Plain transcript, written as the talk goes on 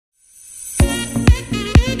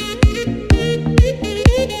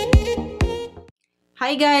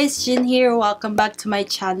Hi guys, Jean here. Welcome back to my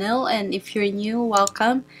channel, and if you're new,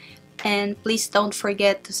 welcome. And please don't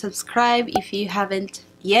forget to subscribe if you haven't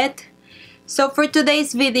yet. So for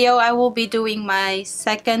today's video, I will be doing my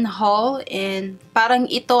second haul, and parang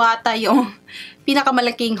ito ata yung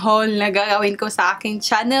pinakamalaking haul na gagawin ko sa aking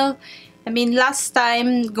channel. I mean, last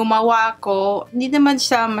time gumawa ko, hindi naman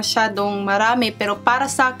siya masyadong marami, pero para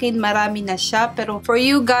sa akin marami na siya. Pero for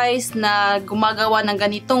you guys na gumagawa ng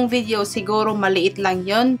ganitong video, siguro maliit lang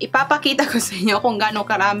yon. Ipapakita ko sa inyo kung gaano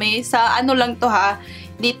karami. Sa ano lang to ha,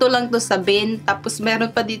 dito lang to sa bin. Tapos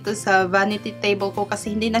meron pa dito sa vanity table ko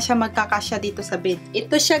kasi hindi na siya magkakasya dito sa bin.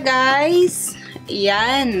 Ito siya guys.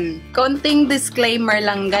 Yan. Konting disclaimer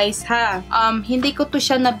lang guys ha. Hindi ko to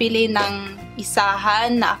siya nabili ng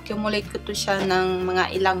isahan, na-accumulate ko to siya ng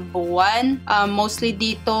mga ilang buwan. Mostly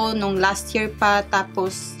dito nung last year pa,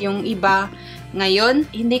 tapos yung iba ngayon.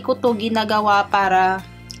 Hindi ko to ginagawa para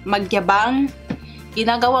magyabang.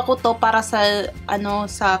 Ginagawa ko to para sa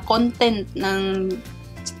sa content ng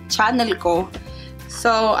channel ko.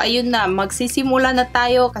 So, ayun na, magsisimula na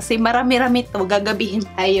tayo kasi marami-rami to, gagabihin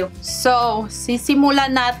tayo. So,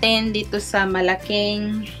 sisimulan natin dito sa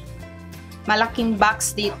malaking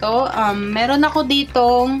box dito. Meron ako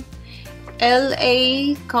ditong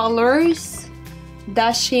LA Colors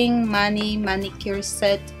Dashing Money Manicure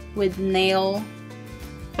Set with Nail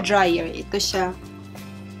Dryer. Ito siya.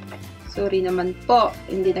 Sorry naman po,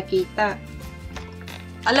 hindi nakita.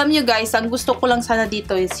 Alam nyo guys, ang gusto ko lang sana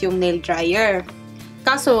dito is yung nail dryer.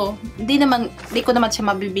 Kaso, hindi ko naman siya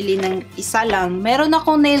mabibili ng isa lang. Meron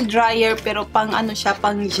akong nail dryer pero pang siya,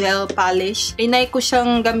 pang gel polish. Rinay ko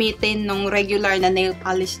siyang gamitin nung regular na nail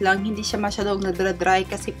polish lang. Hindi siya masyadong nagdra-dry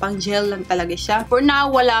kasi pang gel lang talaga siya. For now,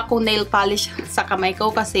 wala akong nail polish sa kamay ko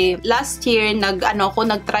kasi last year,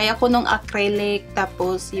 nag-try ako nung acrylic,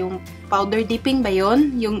 tapos yung powder dipping ba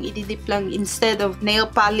yun? Yung i-dip lang instead of nail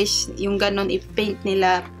polish, yung ganon i-paint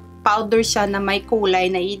nila. Powder siya na may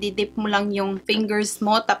kulay na i-dip mo lang yung fingers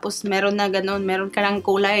mo, tapos meron na ganon, meron ka ng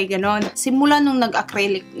kulay, ganon. Simula nung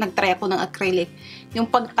nag-try ako ng acrylic, yung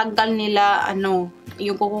pagtanggal nila, yung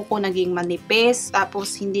kuko ko naging manipis,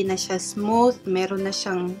 tapos hindi na siya smooth, meron na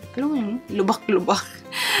siyang, lubak-lubak.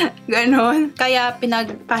 Ganon. Kaya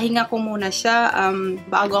pinagpahinga ko muna siya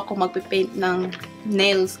bago ako magpipaint ng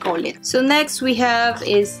nails ko ulit. So next we have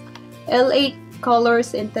is LA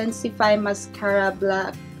Colors Intensify Mascara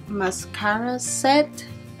Black Mascara Set.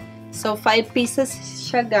 So 5 pieces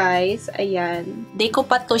siya guys. Ayan. Di ko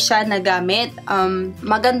pa to siya nagamit.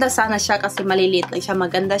 Maganda sana siya kasi maliliit lang siya.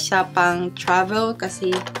 Maganda siya pang travel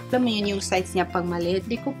kasi alam mo yun yung size niya pang maliit.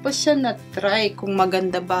 Di ko pa siya na-try kung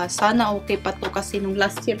maganda ba. Sana okay pa to kasi nung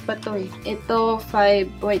last year pa to eh. Ito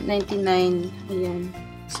 5.99. Ayan.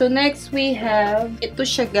 So next we have, ito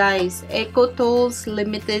siya guys, Eco Tools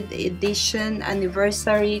Limited Edition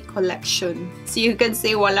Anniversary Collection. So you can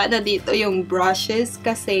see wala na dito yung brushes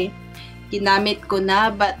kasi ginamit ko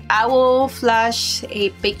na, but I will flash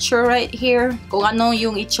a picture right here kung ano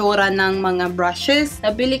yung itsura ng mga brushes.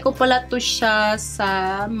 Nabili ko pala to siya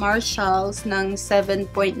sa Marshalls ng 7.99.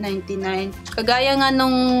 Kagaya nga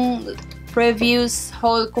nung previous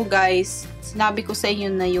haul ko guys, sinabi ko sa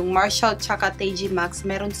inyo na yung Marshall tsaka TJ Maxx,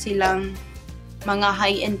 meron silang mga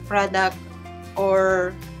high-end product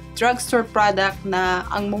or drugstore product na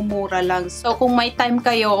ang mumura lang. So kung may time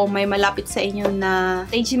kayo o may malapit sa inyo na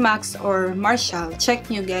TJ Maxx or Marshall, check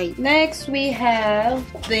nyo guys. Next we have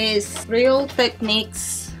this Real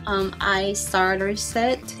Techniques eye starter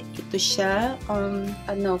set. Ito siya,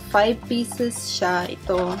 5 pieces siya.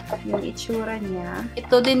 Ito, yung itsura niya.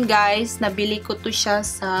 Ito din guys, nabili ko to siya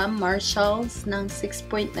sa Marshalls ng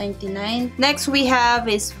 6.99. Next we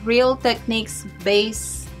have is Real Techniques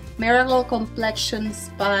Base Miracle Complexion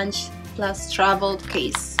Sponge plus Travel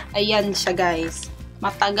Case. Ayan siya guys.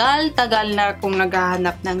 Matagal-tagal na akong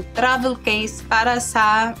naghahanap ng travel case para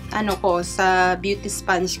sa sa beauty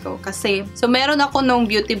sponge ko. Kasi, so meron ako nung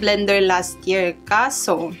beauty blender last year.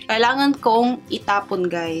 Kaso, kailangan kong itapon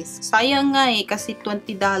guys. Sayang nga eh, kasi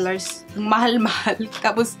 $20. Ang mahal-mahal.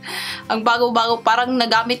 Tapos, ang bago-bago, parang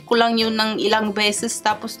nagamit ko lang yun ng ilang beses.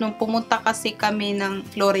 Tapos, nung pumunta kasi kami ng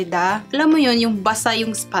Florida, alam mo yun, yung basa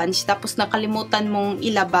yung sponge. Tapos, nakalimutan mong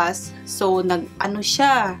ilabas. So,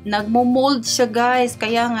 nagmo-mold siya guys.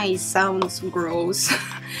 Kaya nga, it sounds gross.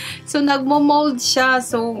 So, nagmo-mold siya.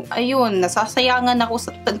 So, ayun, nasasayangan ako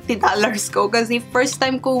sa $20 ko kasi first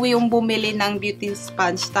time ko yung bumili ng beauty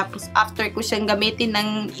sponge. Tapos, after ko siyang gamitin ng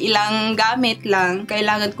ilang gamit lang,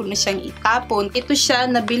 kailangan ko na siyang itapon. Ito siya,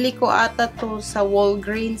 nabili ko ata to sa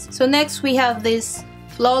Walgreens. So, next we have this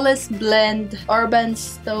Flawless Blend Urban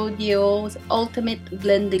Studios Ultimate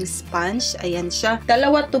Blending Sponge. Ayan siya.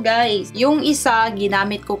 Dalawa to guys. Yung isa,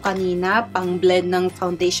 ginamit ko kanina pang blend ng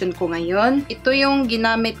foundation ko ngayon. Ito yung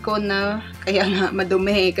ginamit ko na, kaya nga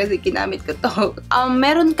madumi kasi ginamit ko to.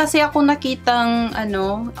 Meron kasi ako nakitang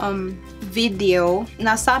video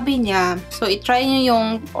na sabi niya, so i-try nyo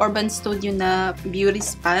yung Urban Studio na beauty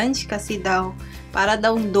sponge kasi daw para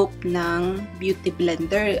daw dupe ng beauty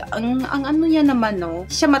blender. Ang ano niya naman, no?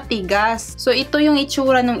 Siya matigas. So, ito yung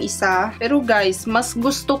itsura ng isa. Pero guys, mas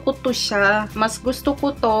gusto ko to siya. Mas gusto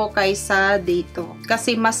ko to kaysa dito.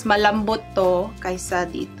 Kasi mas malambot to kaysa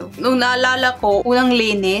dito. Nung naalala ko, unang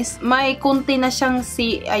linis, may kunti na siyang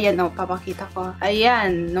ayan o, papakita ko.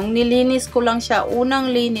 Ayan, nung nilinis ko lang siya,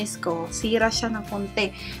 unang linis ko, sira siya ng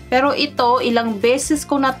kunti. Pero ito, ilang beses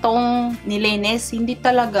ko na tong nilinis, hindi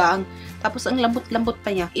talaga tapos ang lambot-lambot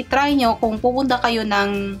pa niya. I-try nyo kung pupunta kayo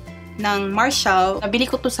ng Marshall. Nabili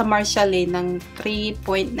ko to sa Marshall ng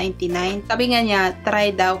 3.99. Sabi nga niya,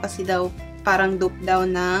 try daw kasi daw parang dupe daw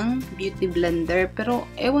ng beauty blender. Pero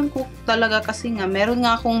ewan ko talaga kasi nga, meron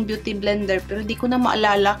nga akong beauty blender pero di ko na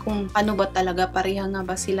maalala kung ano ba talaga, pareha nga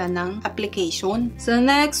ba sila ng application. So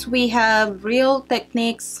next, we have Real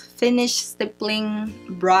Techniques Finish Stippling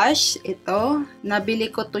Brush. Ito,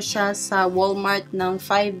 nabili ko to siya sa Walmart ng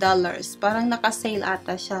 $5. Parang naka-sale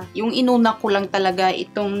ata siya. Yung inuna ko lang talaga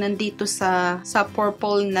itong nandito sa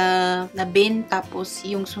purple na bin, tapos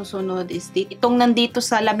yung susunod is dito. Itong nandito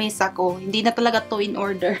sa lamesa ko. Hindi na talaga to in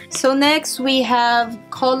order. So next, we have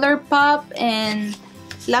Color Pop, and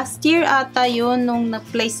last year ata yun nung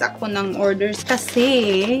na-place ako ng orders kasi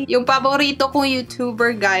yung paborito kong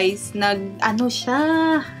YouTuber guys, siya,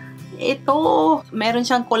 ito, meron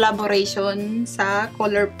siyang collaboration sa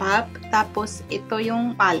Color Pop. Tapos, ito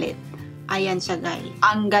yung palette. Ayan siya, guys.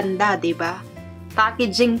 Ang ganda, diba?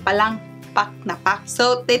 Packaging pa lang, pack na pack.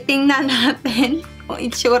 So, titingnan natin kung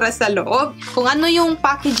itsura sa loob. Kung ano yung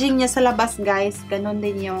packaging niya sa labas, guys, ganun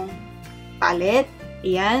din yung palette.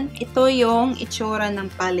 Ayan. Ito yung itsura ng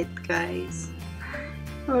palette, guys.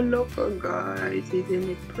 Oh, look, guys.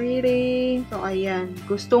 Isn't it pretty? So, ayan.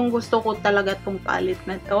 Gustong-gusto ko talaga tong palette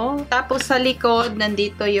na to. Tapos, sa likod,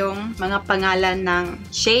 nandito yung mga pangalan ng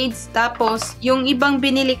shades. Tapos, yung ibang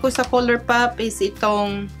binili ko sa Color Pop is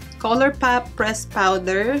itong Color Pop Press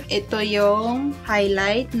Powder. Ito yung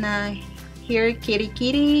highlight na Here Kitty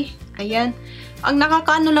Kitty. Ayan. Ang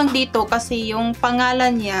nakakaano lang dito kasi yung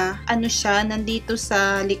pangalan niya, nandito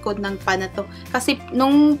sa likod ng pan na to. Kasi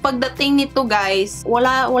nung pagdating nito guys,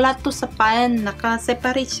 wala to sa pan.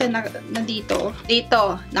 Naka-separate siya na dito.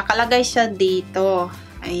 Dito, nakalagay siya dito.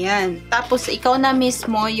 Ayan. Tapos ikaw na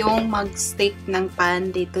mismo yung mag-stick ng pan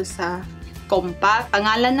dito sa compact.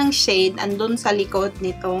 Pangalan ng shade andun sa likod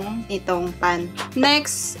nitong pan.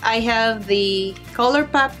 Next, I have the Color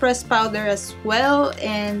Pop Press Powder as well,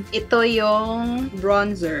 and ito yung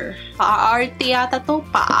bronzer. Paarte yata to,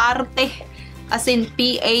 paarte. As in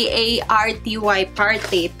P-A-A-R-T-Y,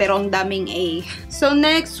 party, pero ang daming A. So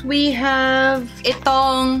next, we have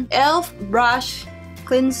itong e.l.f. Brush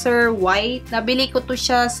Cleanser White. Nabili ko to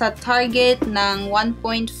siya sa Target ng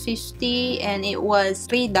 1.50 and it was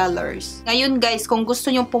 $3. Ngayon guys, kung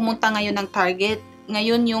gusto nyo pumunta ngayon ng Target,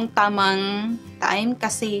 ngayon yung tamang time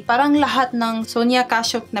kasi parang lahat ng Sonia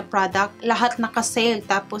Kashuk na product, lahat naka-sale.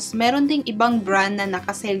 Tapos meron ding ibang brand na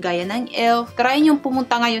naka-sale gaya ng e.l.f. Try nyo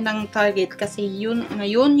pumunta ngayon ng Target kasi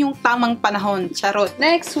ngayon yung tamang panahon. Charot.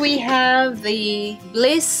 Next, we have the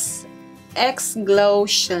Bliss X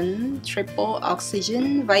Glotion Triple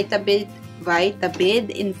Oxygen Vitabid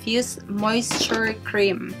Infused Moisture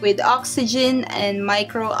Cream with oxygen and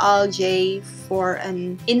microalgae for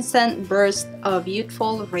an instant burst of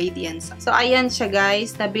youthful radiance. So, ayan siya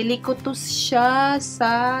guys. Nabili ko to siya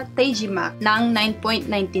sa Tajimac ng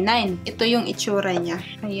 $9.99. Ito yung itsura niya.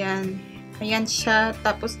 Ayan. Ayan siya.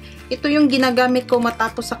 Tapos, ito yung ginagamit ko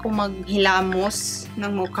matapos ako maghilamos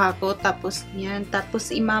ng mukha ko. Tapos, yan. Tapos,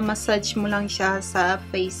 imamassage mo lang siya sa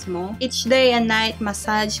face mo. Each day and night,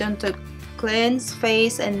 massage to cleanse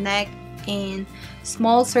face and neck in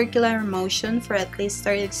small circular motion for at least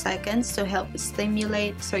 30 seconds to help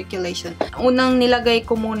stimulate circulation. Unang nilagay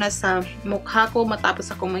ko muna sa mukha ko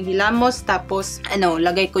matapos ako maghilamos. Tapos,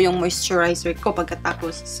 lagay ko yung moisturizer ko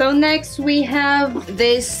pagkatapos. So, next, we have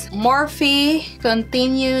this Morphe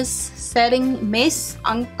Continuous Setting Mist.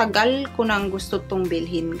 Ang tagal ko nang gusto tong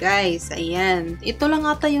bilhin, guys. Ayan. Ito lang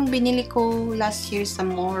ata yung binili ko last year sa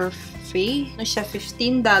Morphe. Siya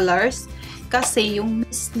 $15. Kasi yung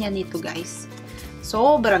mist niya nito, guys,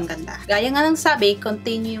 sobrang ganda. Gaya nga ng sabi,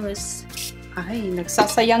 continuous Ay,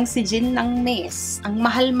 nagsasayang si Jean ng mist. Ang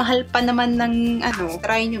mahal-mahal pa naman ng ano.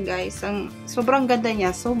 Try nyo guys. Sobrang ganda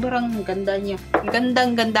niya. Sobrang ganda niya.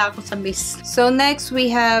 Gandang-ganda ako sa mist. So next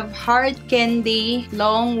we have Hard Candy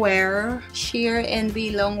Long Wear Sheer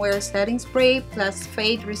NV Long Wear Setting Spray plus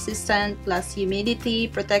Fade Resistant plus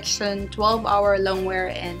Humidity Protection 12-hour long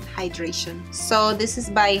wear and hydration. So this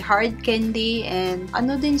is by Hard Candy and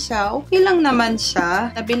ano din siya. Okay lang naman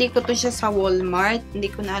siya. Nabili ko to siya sa Walmart.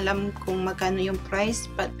 Hindi ko na alam kung magkano yung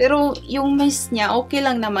price. Pero yung mist niya, okay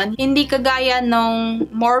lang naman. Hindi kagaya nung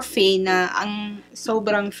Morphe na ang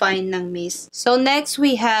sobrang fine ng mist. So next,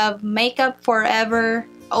 we have Makeup Forever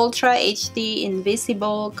Ultra HD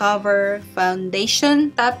Invisible Cover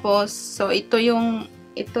Foundation. Tapos, so ito yung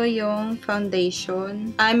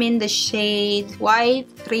foundation. I'm in the shade White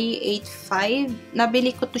 385.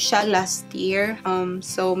 Nabili ko to siya last year.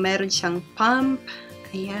 So meron siyang pump.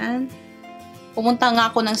 Ayan. Pumunta nga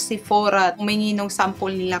ako ng Sephora at humingi ng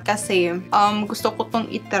sample nila kasi gusto ko tong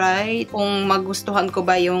itry kung magustuhan ko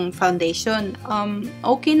ba yung foundation.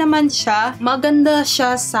 Okay naman siya. Maganda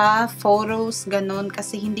siya sa photos, ganun,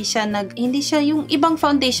 kasi hindi siya yung ibang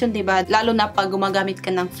foundation, diba? Lalo na pag gumagamit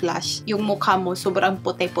ka ng flash, yung mukha mo sobrang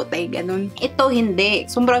puti-puti, ganun. Ito hindi.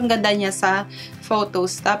 Sobrang ganda niya sa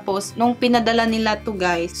photos. Tapos, nung pinadala nila to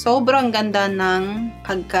guys, sobrang ganda ng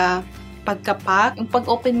pagkapak, yung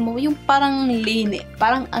pag-open mo, yung parang linis,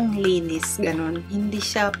 parang ang linis, ganun. Hindi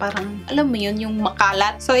siya parang, alam mo yun, yung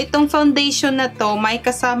makalat. So, itong foundation na to, may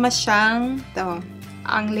kasama siyang, ito,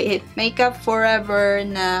 ang liit. Makeup Forever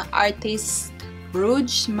na Artist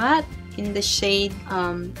Rouge Matte in the shade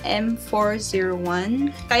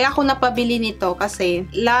M401. Kaya ako napabili nito kasi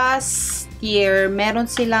last year, meron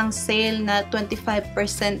silang sale na 25%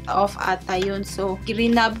 off ata yun. So,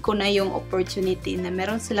 ginab ko na yung opportunity na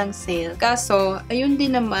meron silang sale. Kaso, ayun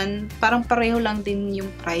din naman, parang pareho lang din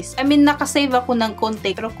yung price. I mean, nakasave ako ng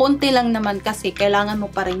konti. Pero konti lang naman kasi kailangan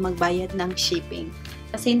mo pa rin magbayad ng shipping.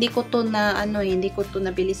 Kasi hindi ko to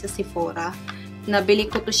nabili sa Sephora.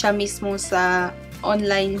 Nabili ko to siya mismo sa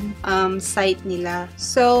online site nila.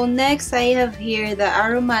 So, next, I have here the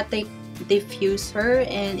Aromatic Diffuser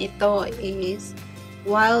and ito is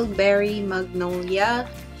Wild Berry Magnolia.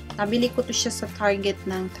 Nabili ko to siya sa Target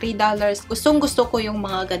ng $3. Gustong-gusto ko yung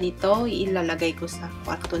mga ganito. Ilalagay ko sa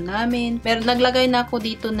kwarto namin. Pero naglagay na ako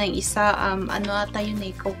dito ng isa, ano ata yun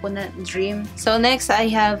eh, Coconut Dream. So next, I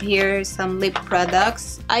have here some lip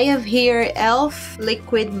products. I have here e.l.f.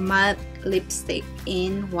 Liquid Matte Lipstick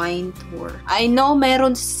in Wine Tour. I know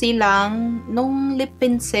meron silang nung lip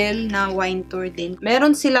pencil na Wine Tour din.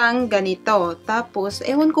 Meron silang ganito. Tapos,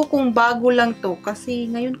 ewan ko kung bago lang to kasi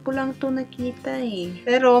ngayon ko lang to nakita eh.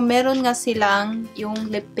 Pero meron nga silang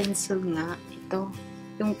yung lip pencil nga. Ito.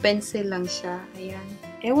 Yung pencil lang siya. Ayan.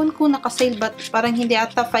 Ewan ko nakasale but parang hindi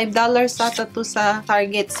ata $5 ata to sa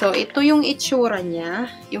Target. So, ito yung itsura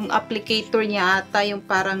niya. Yung applicator niya ata yung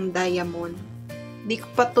parang diamond. Di ko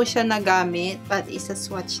pa to siya nagamit, but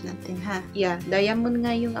isa-swatch natin, ha? Yeah, diamond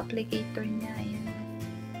nga yung applicator niya. Ayan.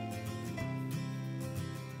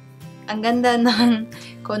 Ang ganda ng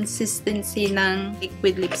consistency ng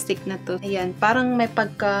liquid lipstick na to. Ayan, parang may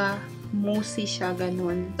pagka-moussey siya,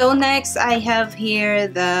 ganun. So, next, I have here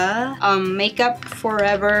the Makeup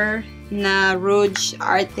Forever na Rouge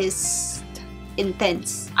Artist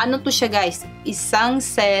Intense. Ano to siya, guys? Isang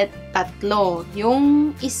set, 3.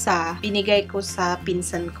 Yung isa, binigay ko sa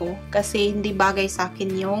pinsan ko kasi hindi bagay sa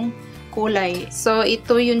akin yung kulay. So,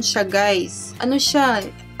 ito yun siya, guys. Ano siya?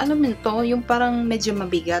 Alam mo to? Yung parang medyo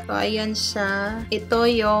mabigat. So, ayan siya. Ito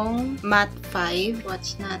yung Matte 5.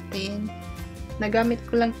 Watch natin. Nagamit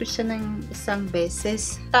ko lang to siya ng isang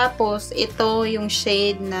beses. Tapos, ito yung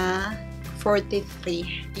shade na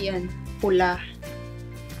 43. Yan. Pula.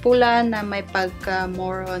 Pula na may pagka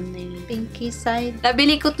more on the pinky side.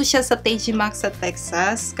 Nabili ko to siya sa TJ Maxx sa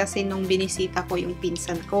Texas kasi nung binisita ko yung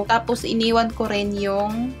pinsan ko. Tapos iniwan ko rin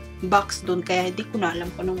yung box dun kaya hindi ko na alam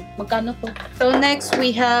kung magkano to. So next we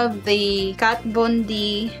have the Kat Von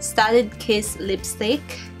D Studded Kiss Lipstick.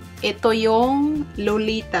 Ito yung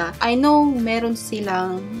Lolita. I know meron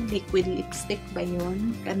silang liquid lipstick ba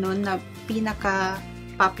yun? Ganon na pinaka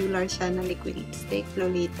popular siya na liquid lipstick,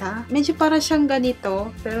 Lolita. Medyo para siyang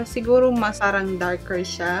ganito, pero siguro mas parang darker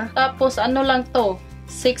siya. Tapos, ano lang to?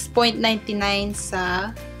 6.99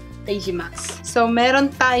 sa TJ Maxx. So,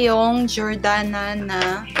 meron tayong Jordana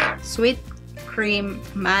na Sweet Cream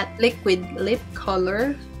Matte Liquid Lip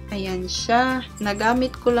Color. Ayan siya.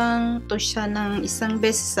 Nagamit ko lang to siya ng isang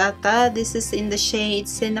beses ata. This is in the shade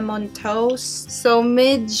Cinnamon Toast. So,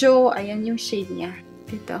 medyo, ayan yung shade niya.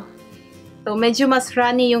 Ito. So, medyo mas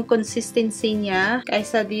runny yung consistency niya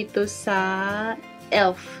kaysa dito sa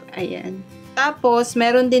e.l.f. Ayan. Tapos,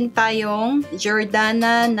 meron din tayong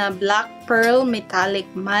Jordana na Black Pearl Metallic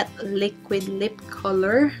Matte Liquid Lip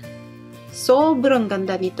Color. Sobrang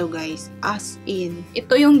ganda nito guys. As in.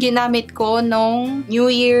 Ito yung ginamit ko nung New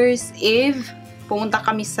Year's Eve. Pumunta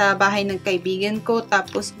kami sa bahay ng kaibigan ko.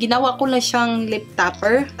 Tapos, ginawa ko lang siyang lip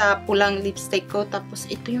topper sa pulang lipstick ko. Tapos,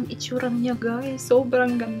 ito yung itsura niya guys.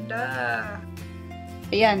 Sobrang ganda.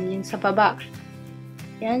 Ayan, yun sa baba.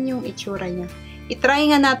 Yan yung itsura niya.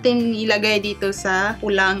 I-try nga natin ilagay dito sa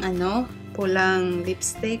pulang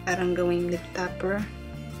lipstick. Parang gawing lip topper.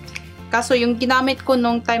 Kaso yung ginamit ko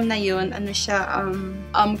nung time na yun, siya,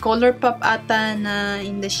 Colourpop ata na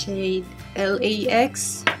in the shade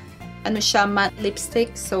LAX. Siya matte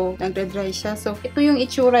lipstick. So, nagdra-dry siya. So, ito yung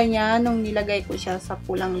itsura niya nung nilagay ko siya sa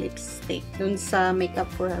pulang lipstick dun sa Makeup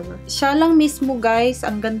Forever. Siya lang mismo guys.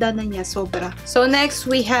 Ang ganda na niya. Sobra. So, next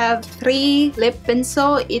we have 3 lip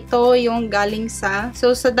pencil. Ito yung galing sa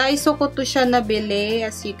Daiso ko to siya nabili.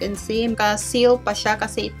 As you can see, ka-seal pa siya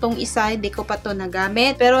kasi itong isa hindi ko pa to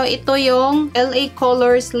nagamit. Pero ito yung LA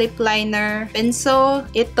Colors Lip Liner Pencil.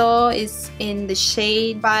 Ito is in the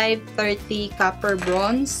shade 530 Copper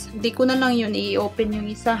Bronze. Hindi ko na lang yun i-open yung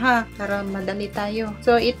isa ha, para madali tayo.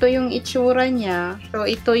 So, ito yung itsura niya. So,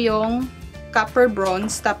 ito yung Copper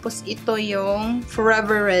Bronze, tapos ito yung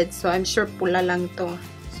Forever Red. So, I'm sure pula lang to.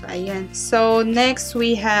 So, ayan. So, next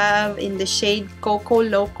we have in the shade Coco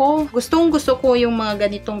Loco. Gustong-gusto ko yung mga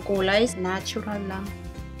ganitong kulay. Natural lang.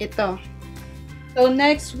 Ito. So,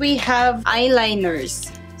 next we have eyeliners.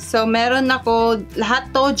 So, meron ako,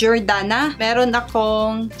 lahat to Jordana. Meron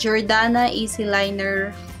akong Jordana Easy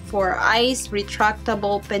Liner for Eyes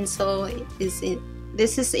Retractable Pencil. This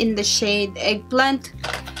is in the shade Eggplant.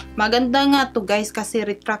 Maganda nga to guys kasi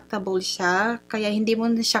retractable siya. Kaya hindi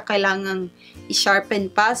mo na siya kailangang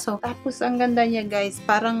i-sharpen pa. So, tapos ang ganda niya guys.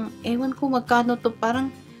 Parang, ewan ko magkano to.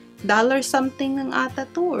 Parang $1 something ng ata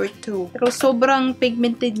to or 2. Pero sobrang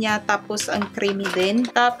pigmented niya. Tapos ang creamy din.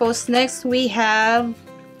 Tapos next we have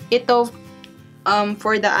ito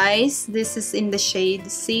for the eyes. This is in the shade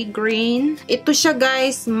Sea Green. Ito siya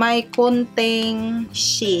guys, may konting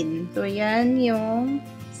sheen. So yan yung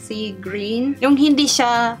Sea Green. Yung hindi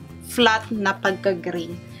siya flat na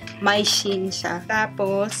pagka-green. May sheen siya.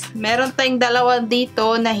 Tapos, meron tayong dalawa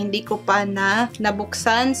dito na hindi ko pa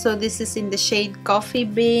nabuksan. So, this is in the shade Coffee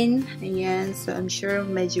Bean. Ayan. So, I'm sure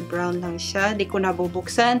medyo brown lang siya. Di ko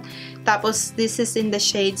nabubuksan. Tapos, this is in the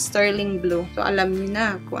shade Sterling Blue. So, alam niyo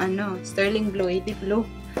na kung ano. Sterling Blue, edi blue.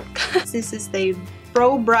 This is the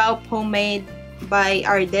Pro Brow Pomade by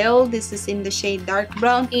Ardell. This is in the shade Dark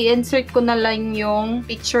Brown. I-insert ko na lang yung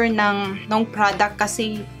picture ng product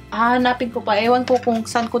kasi hanapin ko pa. Ewan ko kung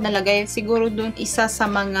saan ko nalagay. Siguro dun isa sa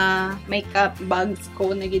mga makeup bags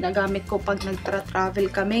ko na ginagamit ko pag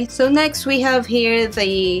nagtra-travel kami. So next we have here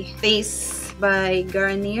the face by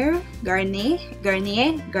Garnier. I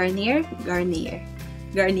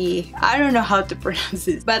don't know how to pronounce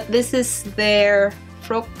this. But this is their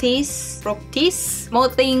Fructis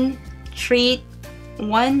Smoothing Treat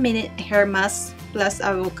 1-minute hair mask plus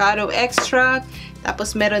avocado extract.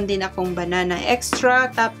 Tapos, meron din akong banana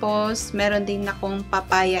extract. Tapos, meron din akong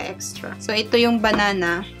papaya extract. So, ito yung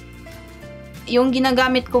banana. Yung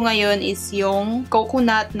ginagamit ko ngayon is yung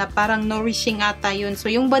coconut na parang nourishing ata yun.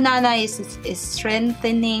 So, yung banana is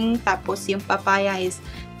strengthening. Tapos, yung papaya is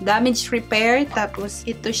damage repair. Tapos,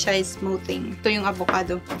 ito siya is smoothing. Ito yung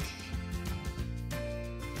avocado.